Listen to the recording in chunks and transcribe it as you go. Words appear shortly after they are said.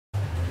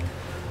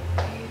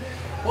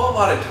Well, a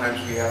lot of times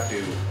we have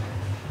to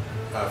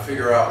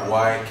figure out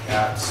why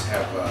cats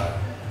have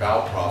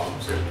bowel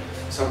problems. And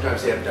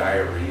sometimes they have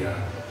diarrhea,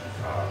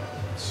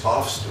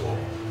 soft stool,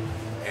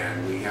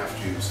 and we have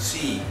to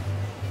see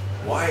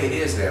why it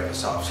is they have a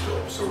soft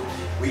stool. So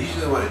we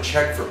usually want to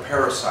check for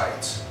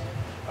parasites,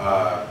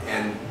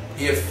 and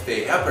if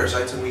they have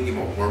parasites, then we give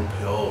them a worm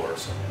pill or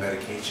some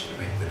medication to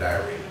make the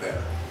diarrhea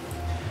better.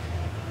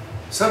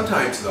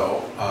 Sometimes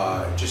though,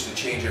 just a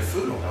change of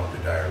food will help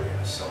the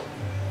diarrhea. So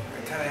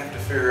I kind of have to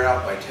figure it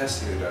out by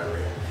testing the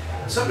diarrhea.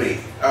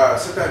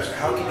 Sometimes,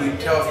 how can you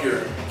tell if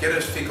you're, get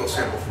a fecal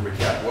sample from a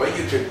cat? Well,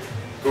 you could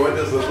go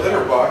into the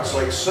litter box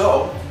like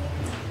so,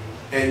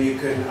 and you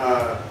can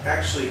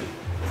actually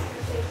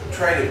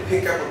try to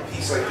pick up a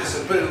piece like this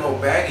and put it in a little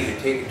baggie to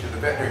take it to the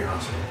veterinary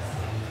hospital.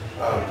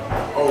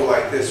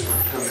 Like this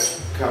would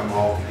come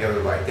all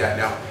together like that.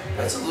 Now,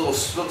 that's a little,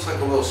 looks like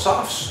a little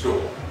soft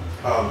stool.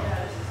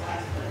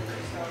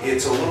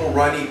 It's a little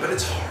runny, but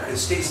it's hard. It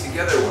stays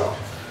together well,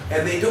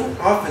 and they don't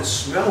often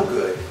smell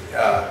good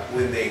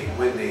when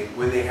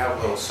they have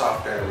a little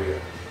soft diarrhea.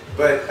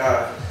 But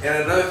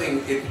and another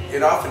thing,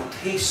 it often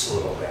tastes a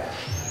little bad.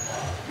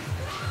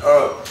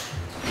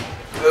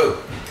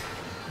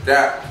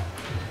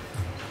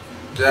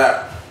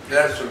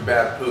 That's some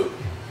bad poop.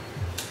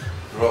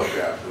 Really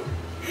bad poop.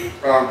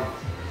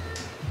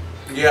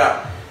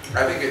 Yeah,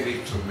 I think it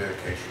needs some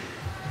medication.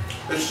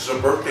 This is a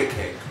birthday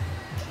cake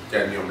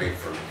Danielle made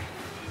for me.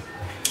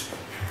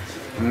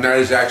 And that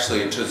is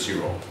actually a Tootsie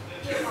Roll.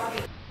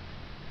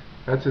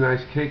 That's a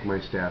nice cake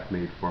my staff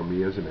made for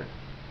me, isn't it?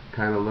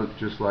 Kind of looked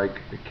just like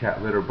a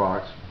cat litter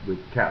box with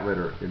cat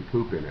litter and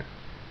poop in it.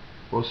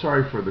 Well,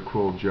 sorry for the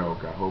cruel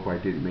joke. I hope I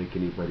didn't make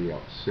anybody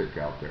else sick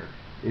out there.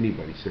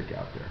 Anybody sick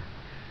out there.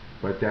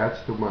 But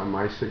that's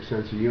my sixth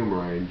sense of humor.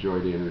 I enjoy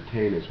to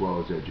entertain as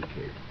well as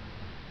educate.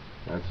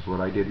 That's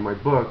what I did in my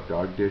book,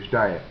 Dog Dish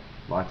Diet.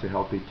 Lots of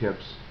healthy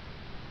tips,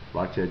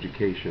 lots of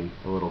education,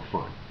 a little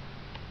fun.